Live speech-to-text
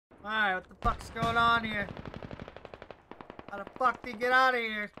Alright, what the fuck's going on here? How the fuck do you get out of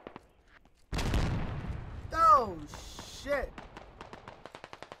here? Oh, shit.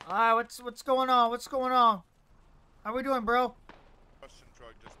 Alright, what's going on? What's going on? How we doing, bro?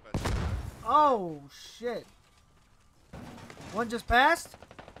 Oh, shit. One just passed?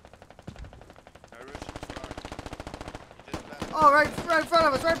 Oh, right in front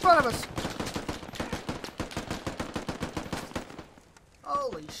of us, right in front of us.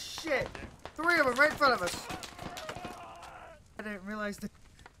 Holy shit. 3 of them right in front of us. I didn't realize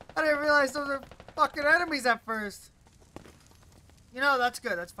those are fucking enemies at first. You know, that's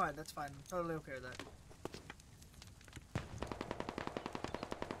good. That's fine. That's fine. I'm totally okay with that.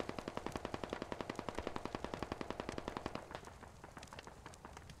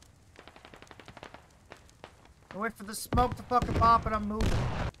 I wait for the smoke to fucking pop and I'm moving.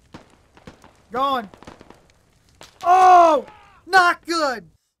 Going. Oh! Not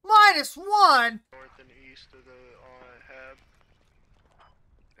good! -1! North and east of the hab.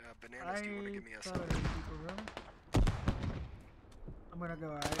 Bananas, do you want to give me a second? I'm gonna go,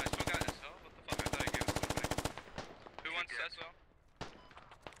 alright. I still got SL? What the fuck? I thought I gave it to somebody. Who wants SL?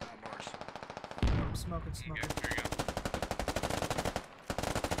 Mars. I'm smoking. Here you go.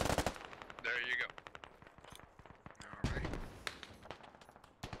 There you go. Alright.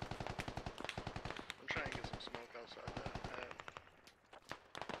 I'm trying to get some smoke outside that hab.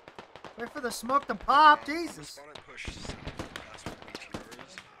 Wait for the smoke to pop, Jesus! Spawn and push past where the BTR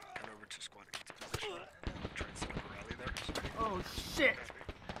is, and over to squad 8's position. Try and set up a rally there. Oh shit!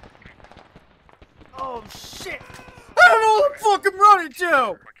 Oh shit! I don't know what I'm fucking running to!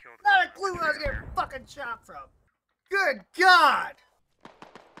 Not a clue where I was getting fucking shot from. Good God!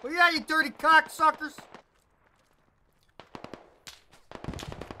 Well, yeah, you dirty cocksuckers!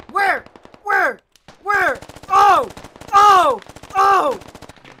 Where? Where? Where? Oh! Oh! Oh!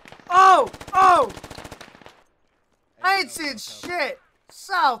 Oh! Oh! I ain't seeing shit!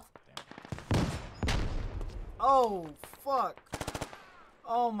 South! Oh, fuck.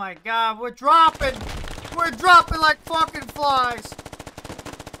 Oh my God, we're dropping! We're dropping like fucking flies!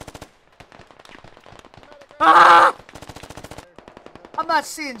 Ah! I'm not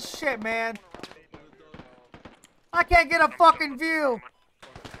seeing shit, man. I can't get a fucking view.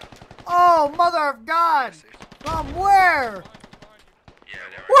 Oh, mother of God! From where?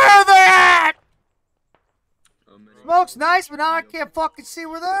 Where are they at? Smoke's nice, but now I can't fucking see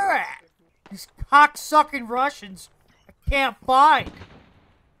where they're at. These cocksucking Russians I can't find.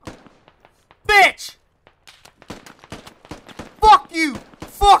 Bitch! Fuck you!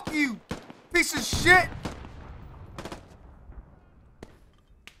 Fuck you! Piece of shit!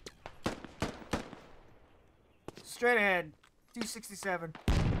 Straight ahead. 267.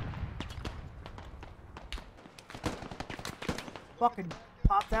 Fucking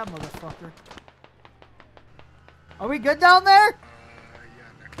pop that motherfucker. Are we good down there? Yeah,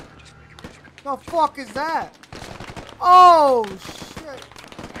 next time, just make it where you The fuck is that? Oh shit!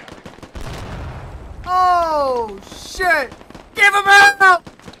 Oh shit! Give him out!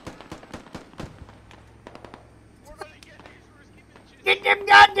 Get them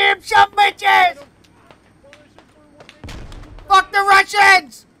goddamn some bitches! Fuck the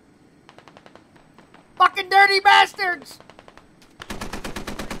Russians! Fucking dirty bastards!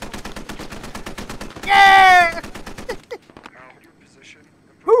 Yeah!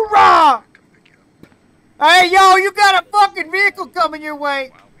 Hoorah! Hey, yo, you got a fucking vehicle coming your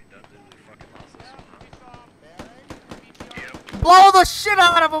way! Blow the shit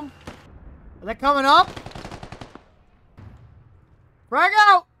out of them! Are they coming up? Frag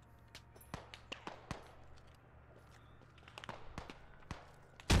out!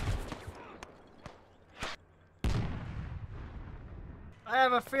 I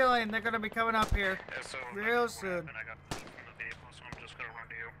have a feeling they're gonna be coming up here real soon.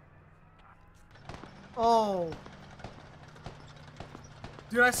 Oh.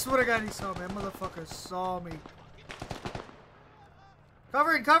 Dude, I swear to God he saw me. That motherfucker saw me.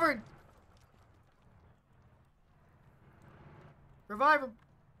 Covering, covering! Revive him.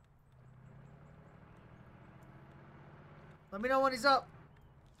 Let me know when he's up.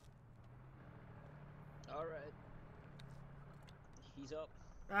 Alright. He's up.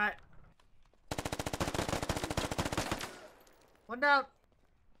 Alright. One down.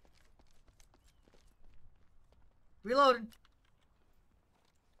 Reloading.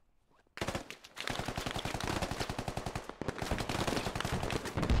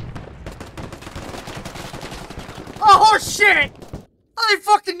 Oh shit! I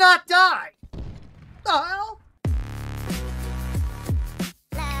fucking not die! The hell?